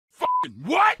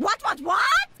What? What?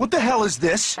 What the hell is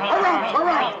this? Harumph.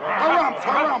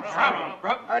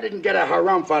 I didn't get a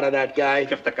harumph out of that guy.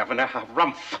 Give the governor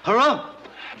harumph. Harumph?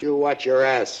 You watch your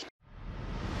ass.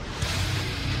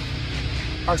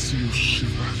 I see you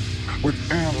shiver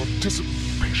with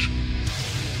anticipation.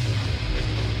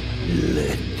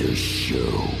 Let the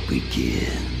show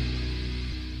begin.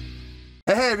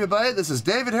 Hey everybody, this is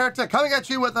David Heretic coming at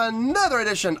you with another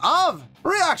edition of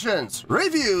Reactions,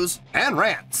 Reviews, and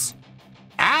Rants.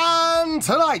 And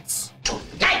tonight,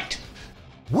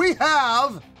 we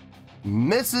have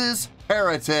Mrs.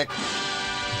 Heretic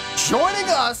joining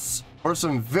us for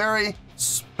some very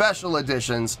special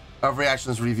editions of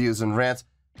Reactions, Reviews, and Rants.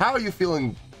 How are you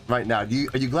feeling right now? Are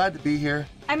you glad to be here?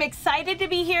 I'm excited to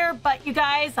be here, but you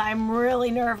guys, I'm really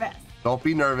nervous. Don't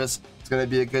be nervous. It's going to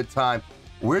be a good time.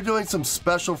 We're doing some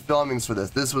special filmings for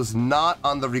this. This was not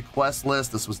on the request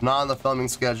list. This was not on the filming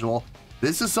schedule.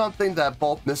 This is something that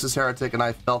both Mrs. Heretic and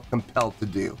I felt compelled to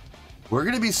do. We're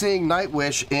going to be seeing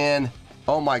Nightwish in,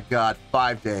 oh my God,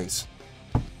 5 days.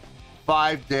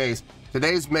 5 days.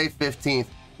 Today's May 15th.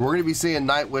 We're going to be seeing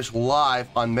Nightwish live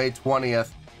on May 20th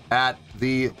at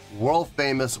the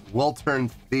world-famous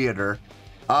Wiltern Theater.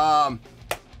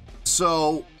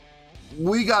 So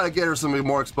we got to get her some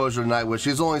more exposure to Nightwish.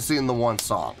 She's only seen the one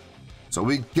song. So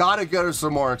we got to get her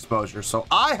some more exposure. So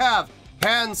I have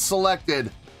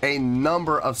hand-selected a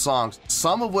number of songs,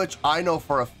 some of which I know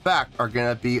for a fact are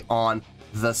going to be on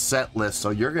the set list. So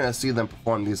you're going to see them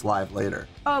perform these live later.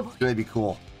 Oh, it's going to be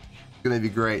cool. It's going to be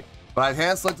great. But I've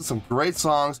hand-selected some great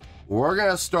songs. We're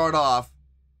going to start off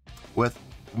with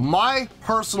my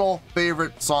personal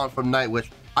favorite song from Nightwish.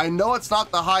 I know it's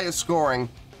not the highest scoring,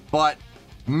 but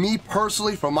me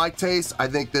personally, for my taste, I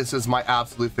think this is my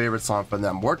absolute favorite song from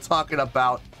them. We're talking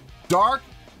about Dark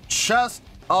Chest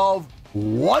of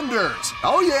Wonders.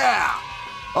 Oh yeah!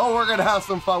 Oh, we're gonna have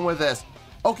some fun with this.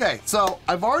 Okay, so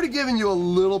I've already given you a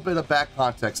little bit of back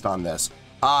context on this.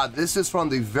 This is from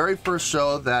the very first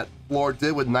show that Floor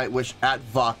did with Nightwish at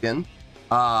Wacken.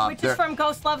 Which is from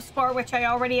Ghost Love Score, which I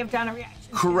already have done a reaction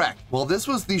to. Correct. Well, this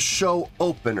was the show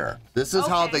opener. This is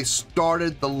how they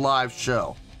started the live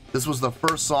show. This was the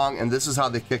first song, and this is how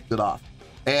they kicked it off.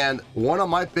 And one of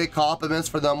my big compliments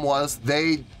for them was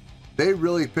they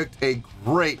really picked a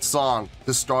great song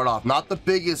to start off. Not the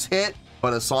biggest hit,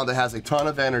 but a song that has a ton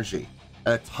of energy,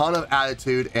 a ton of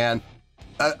attitude, and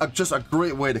just a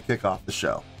great way to kick off the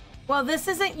show. Well, this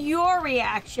isn't your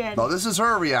reaction. No, this is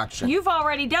her reaction. You've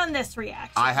already done this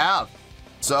reaction. I have.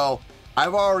 So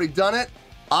I've already done it.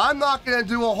 I'm not going to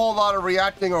do a whole lot of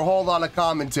reacting or a whole lot of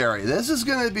commentary. This is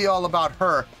going to be all about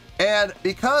her. And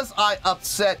because I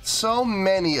upset so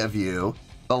many of you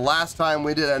the last time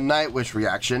we did a Nightwish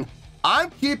reaction,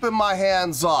 I'm keeping my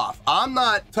hands off. I'm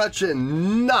not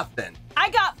touching nothing. I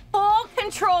got full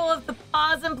control of the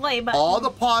pause and play button. All the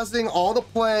pausing, all the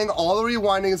playing, all the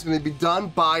rewinding is going to be done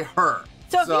by her.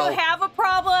 So if you have a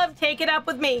problem, take it up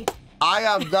with me. I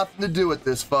have nothing to do with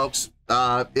this, folks.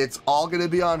 It's all going to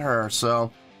be on her,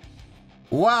 so...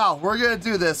 Wow, we're going to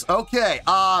do this. Okay,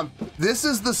 this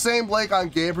is the same link on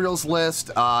Gabriel's list.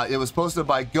 It was posted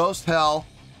by Ghost Hell.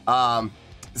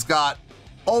 It's got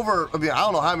over, I mean, I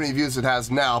don't know how many views it has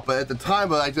now, but at the time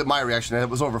that I did my reaction, it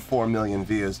was over 4 million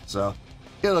views, so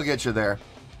it'll get you there.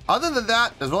 Other than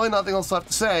that, there's really nothing else left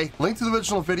to say. Link to the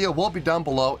original video will be down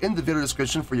below in the video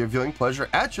description for your viewing pleasure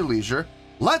at your leisure.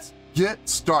 Let's get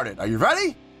started. Are you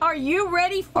ready? Are you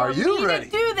ready for me to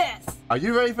do this? Are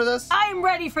you ready for this? I'm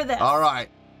ready for this. All right.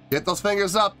 Get those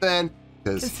fingers up then,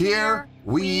 because here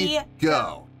we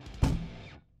go. All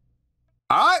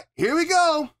right, here we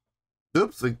go.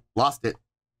 Oops, we lost it.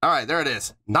 All right, there it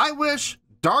is. Nightwish,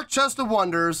 Dark Chest of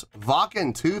Wonders,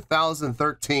 Wacken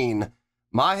 2013.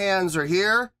 My hands are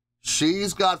here.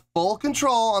 She's got full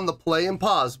control on the play and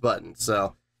pause button,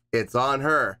 so it's on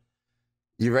her.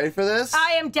 You ready for this?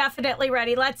 I am definitely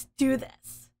ready. Let's do this.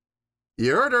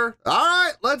 You heard her. All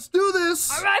right, let's do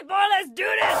this. All right, boy, let's do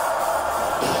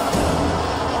this.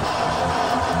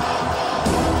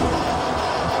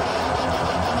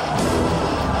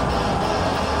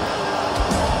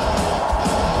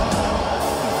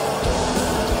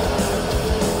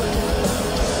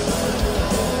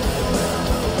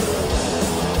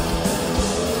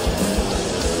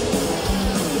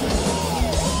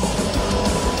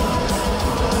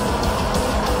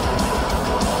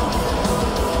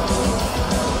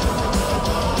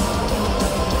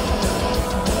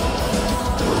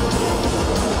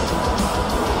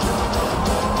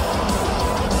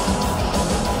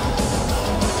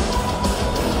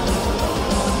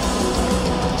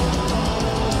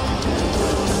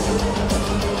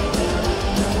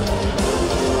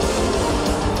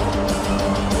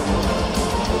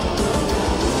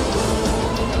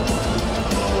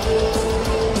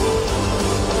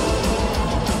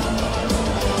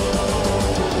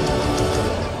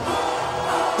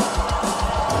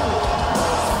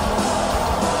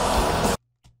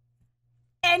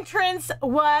 entrance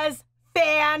was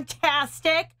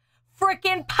fantastic.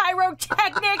 Frickin'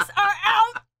 pyrotechnics are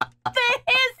out the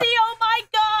hizzy. Oh my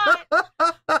God.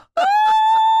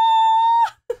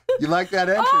 You like that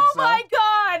entrance, Oh my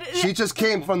huh? God. She just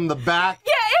came from the back.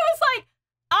 Yeah, it was like,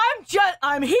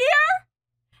 I'm here,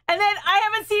 and then I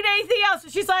haven't seen anything else. So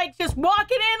she's like just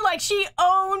walking in like she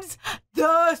owns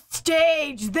the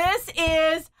stage. This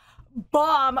is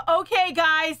bomb. Okay,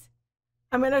 guys,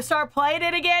 I'm gonna start playing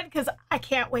it again because I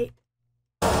can't wait.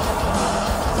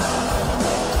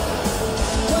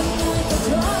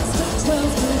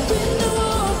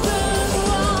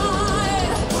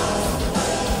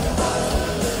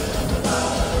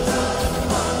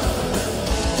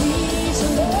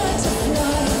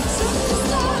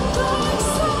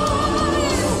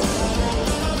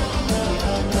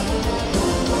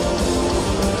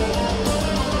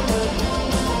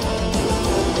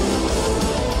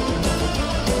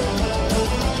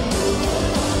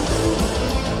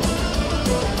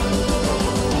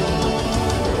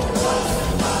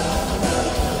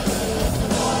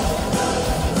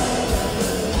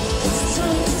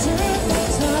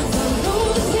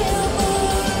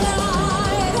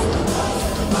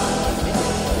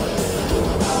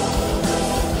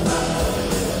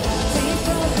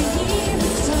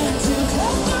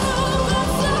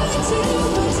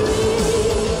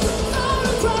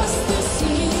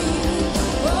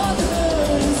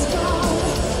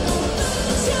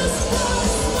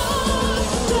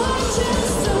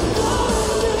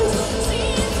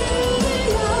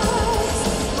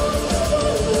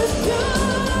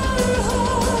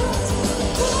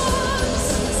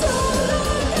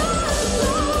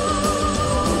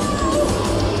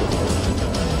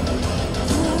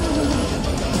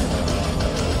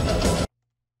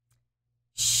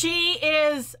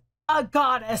 A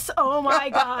goddess. Oh my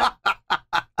God.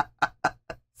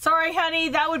 Sorry, honey.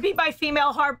 That would be my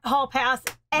female hall pass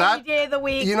any day of the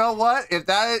week. You know what? If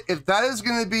that is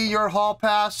going to be your hall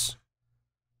pass,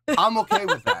 I'm okay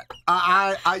with that.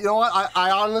 You know what?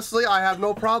 I honestly, I have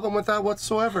no problem with that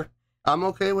whatsoever. I'm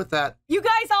okay with that. You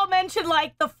guys all mentioned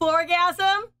like the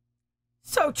floorgasm.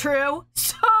 So true.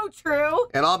 So true.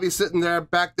 And I'll be sitting there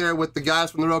back there with the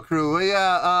guys from the road crew. Well,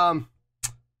 yeah,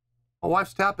 my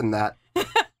wife's tapping that.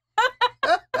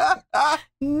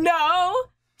 No,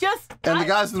 just... And the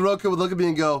guys in the road crew would look at me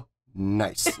and go,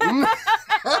 nice.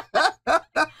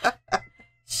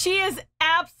 She is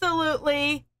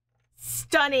absolutely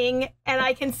stunning, and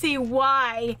I can see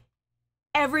why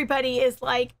everybody is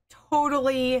like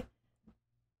totally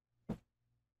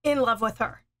in love with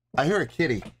her. I hear a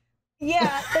kitty.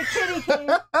 Yeah, the kitty came.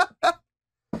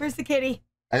 Where's the kitty?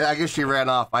 I guess she ran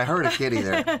off. I heard a kitty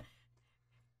there.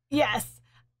 Yes.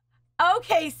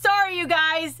 Okay, sorry, you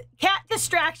guys. Cat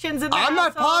distractions in the I'm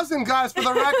not household. pausing, guys, for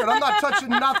the record. I'm not touching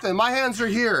nothing. My hands are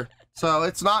here, so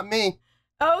it's not me.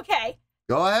 Okay.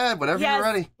 Go ahead, whenever you're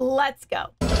ready. Let's go.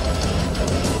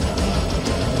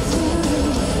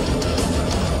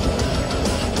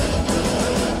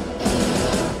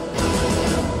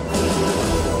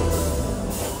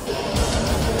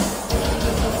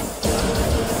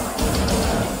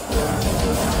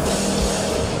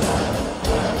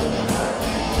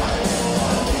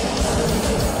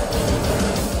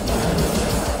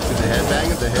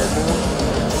 Headbang at the head.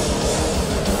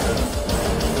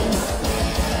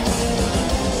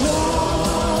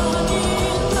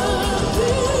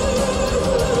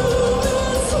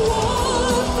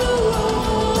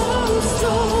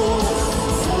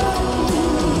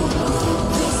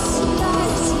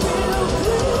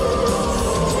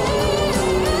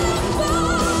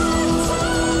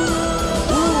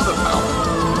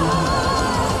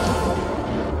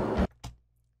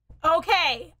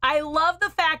 Okay, I love the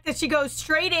fact that she goes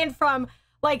straight in from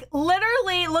like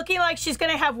literally looking like she's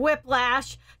gonna have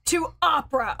whiplash to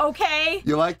opera. Okay.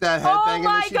 You like that headbanging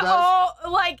that she does?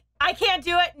 Oh, like I can't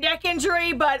do it, neck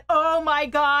injury, but oh my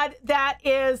God, that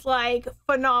is like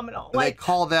phenomenal. They Like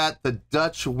call that the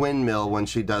Dutch windmill when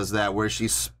she does that, where she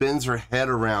spins her head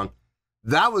around.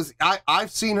 That was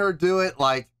I've seen her do it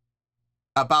like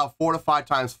about 4 to 5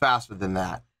 times faster than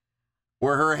that,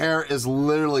 where her hair is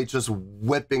literally just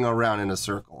whipping around in a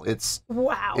circle. It's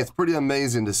wow. It's pretty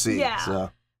amazing to see. Yeah.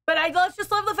 So. But I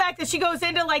just love the fact that she goes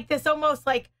into like this almost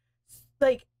like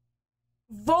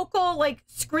vocal like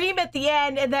scream at the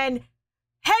end, and then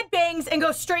headbangs and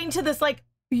goes straight into this like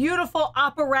beautiful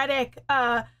operatic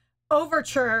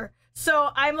overture. So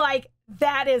I'm like,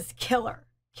 that is killer.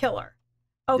 Okay,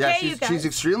 yeah, you guys. she's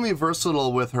extremely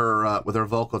versatile with her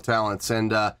vocal talents,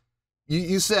 and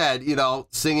you said, you know,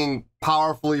 singing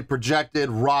powerfully projected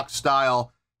rock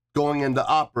style going into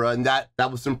opera, and that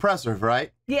was impressive,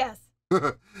 right? Yes.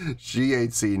 She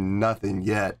ain't seen nothing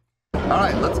yet. All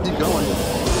right, let's keep going.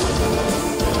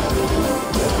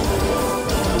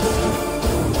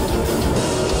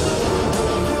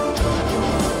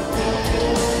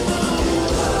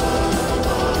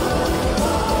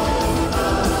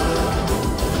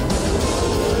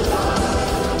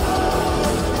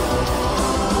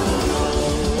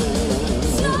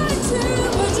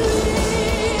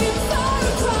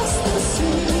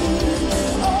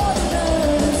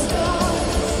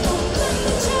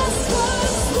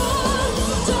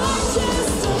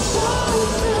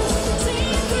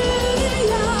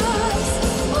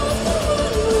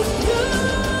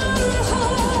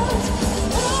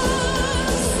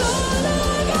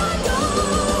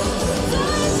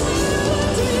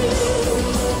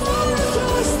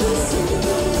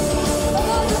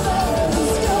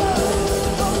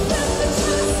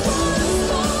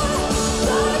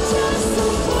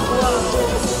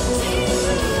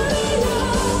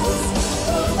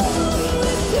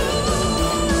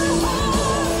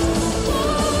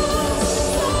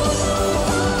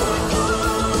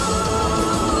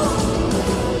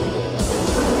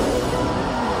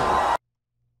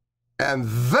 And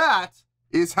that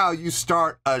is how you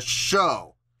start a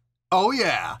show. Oh,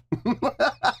 yeah.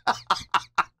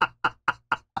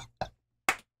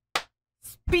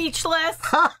 Speechless.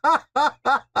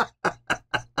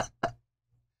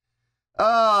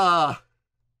 All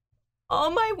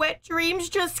my wet dreams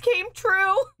just came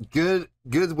true. Good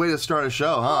way to start a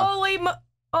show, huh? Holy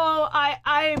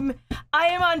I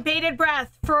am on bated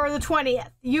breath for the 20th.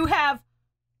 You have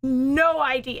no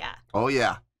idea. Oh,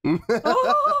 yeah.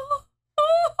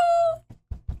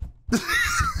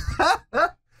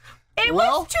 It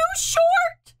was too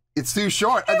short. It's too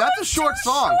short. That's a short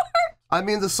song. I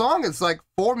mean, the song is like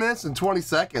 4 minutes and 20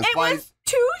 seconds. It was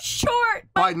too short.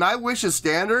 By Nightwish's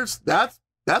standards, that's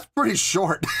pretty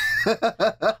short.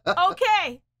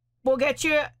 Okay. I'll get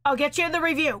you in the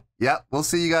review. Yep, we'll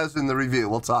see you guys in the review.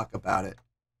 We'll talk about it.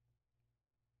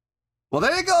 Well,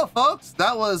 there you go, folks.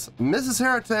 That was Mrs.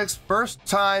 Heretic's first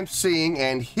time seeing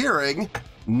and hearing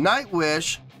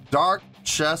Nightwish Dark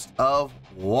Chest of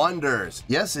Wonders.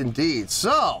 Yes, indeed.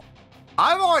 So,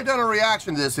 I've already done a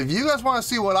reaction to this. If you guys want to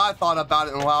see what I thought about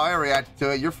it and how I reacted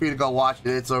to it, you're free to go watch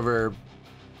it. It's over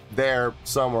there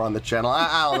somewhere on the channel.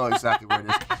 I don't know exactly where it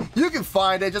is. You can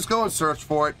find it. Just go and search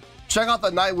for it. Check out the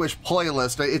Nightwish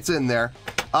playlist. It's in there.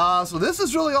 So this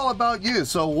is really all about you.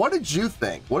 So what did you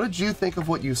think? What did you think of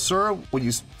what you sir?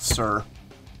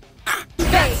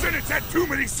 That sentence had too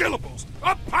many syllables.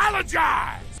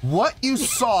 Apologize! What you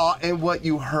saw and what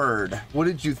you heard. What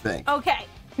did you think? Okay.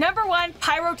 Number one,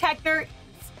 pyrotechnics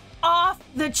off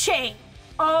the chain.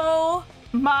 Oh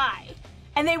my.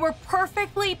 And they were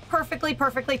perfectly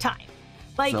timed.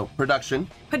 Like, so production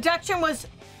was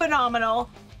phenomenal.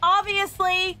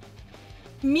 Obviously,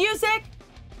 music,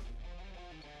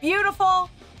 beautiful.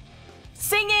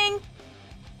 Singing,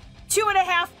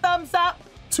 2.5 thumbs up.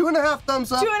 2.5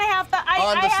 thumbs up? 2.5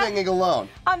 on the singing alone.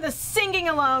 On the singing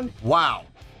alone. Wow.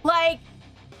 Like,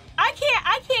 I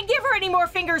can't give her any more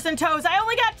fingers and toes. I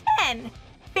only got 10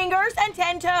 fingers and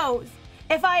 10 toes.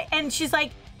 And she's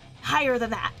like, higher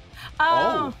than that.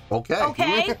 Oh, okay.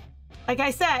 Okay. Like I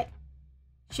said,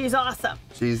 she's awesome.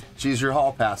 She's your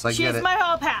hall pass. I get it. She's my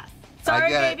hall pass.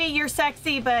 Sorry, baby, you're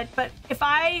sexy, but if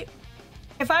I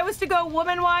was to go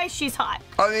woman-wise, she's hot.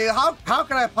 I mean, how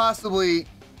can I possibly,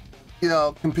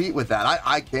 compete with that?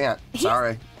 I can't.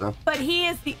 Sorry. So. But he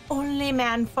is the only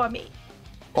man for me.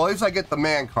 Well, at least I get the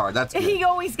man card. That's good. He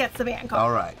always gets the man card.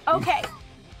 All right. Okay.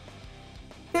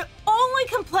 The only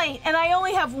complaint, and I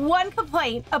only have one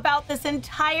complaint about this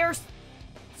entire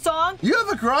song. You have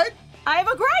a gripe? I have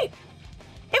a gripe.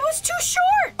 It was too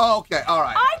short. Oh, okay. All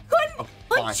right. I couldn't,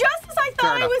 fine. just as I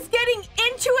thought I was getting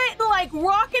into it and like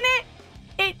rocking it,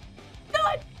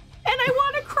 done. And I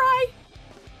want to cry.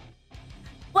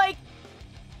 Like,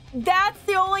 that's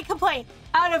the only complaint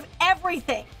out of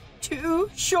everything.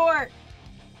 Too short.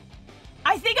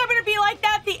 I think I'm going to be like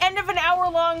that at the end of an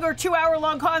hour-long or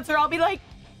 2-hour-long concert. I'll be like,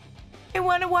 I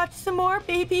want to watch some more,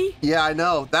 baby. Yeah, I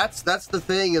know. That's the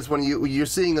thing is when you're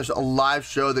seeing a live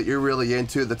show that you're really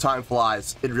into, the time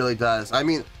flies. It really does. I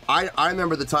mean, I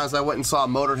remember the times I went and saw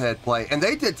Motorhead play, and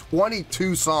they did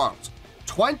 22 songs.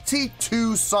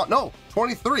 22 songs. No,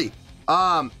 23.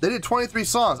 They did 23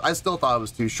 songs. I still thought it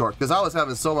was too short because I was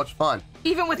having so much fun.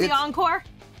 Even with the encore?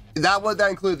 That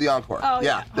included the encore. Oh,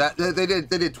 yeah. They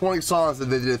did 20 songs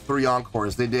and they did 3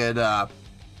 encores. They did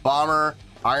Bomber,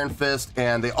 Iron Fist,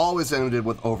 and they always ended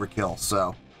with Overkill.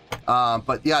 So,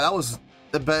 but yeah, that was.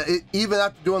 But even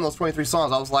after doing those 23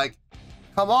 songs, I was like,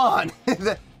 come on,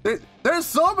 there's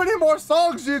so many more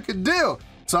songs you could do.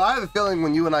 So I have a feeling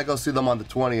when you and I go see them on the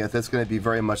 20th, it's going to be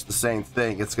very much the same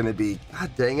thing. It's going to be,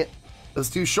 God dang it, it's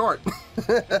too short.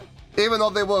 Even though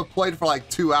they will have played for like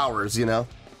 2 hours, you know.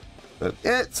 But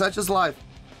such is life.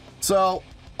 So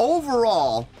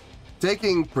overall,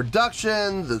 taking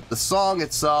production, the song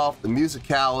itself, the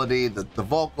musicality, the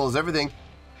vocals, everything,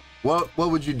 what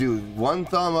would you do? 1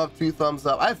 thumb up, 2 thumbs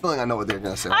up? I have a feeling I know what they're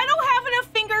going to say. I don't have enough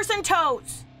fingers and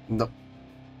toes. No.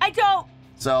 I don't.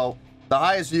 So the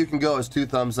highest you can go is 2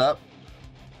 thumbs up.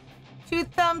 2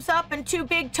 thumbs up and 2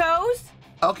 big toes.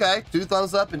 Okay, 2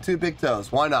 thumbs up and 2 big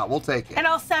toes. Why not? We'll take it. And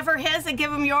I'll sever his and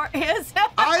give him his.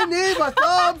 I need my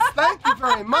thumbs. Thank you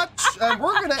very much. And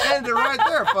we're going to end it right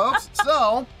there, folks.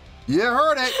 So, you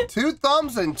heard it. 2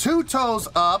 thumbs and 2 toes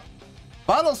up.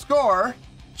 Final score,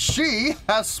 she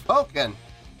has spoken.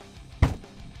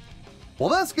 Well,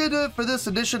 that's going to do it for this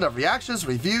edition of Reactions,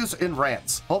 Reviews, and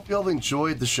Rants. Hope you all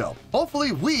enjoyed the show.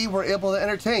 Hopefully, we were able to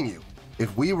entertain you.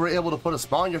 If we were able to put a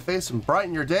smile on your face and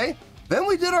brighten your day, then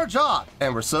we did our job,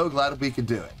 and we're so glad we could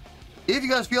do it. If you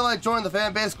guys feel like joining the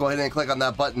fan base, go ahead and click on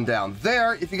that button down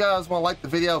there. If you guys want to like the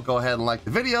video, go ahead and like the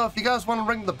video. If you guys want to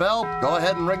ring the bell, go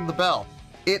ahead and ring the bell.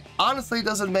 It honestly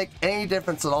doesn't make any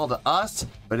difference at all to us,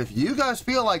 but if you guys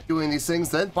feel like doing these things,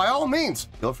 then by all means,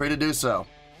 feel free to do so.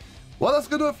 Well, that's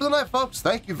going to do it for the night, folks.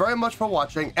 Thank you very much for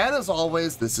watching, and as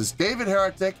always, this is David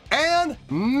Heretic and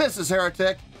Mrs.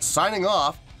 Heretic signing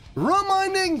off,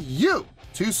 reminding you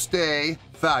to stay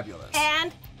fabulous.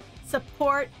 And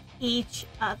support each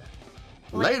other.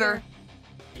 Later.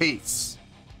 Peace.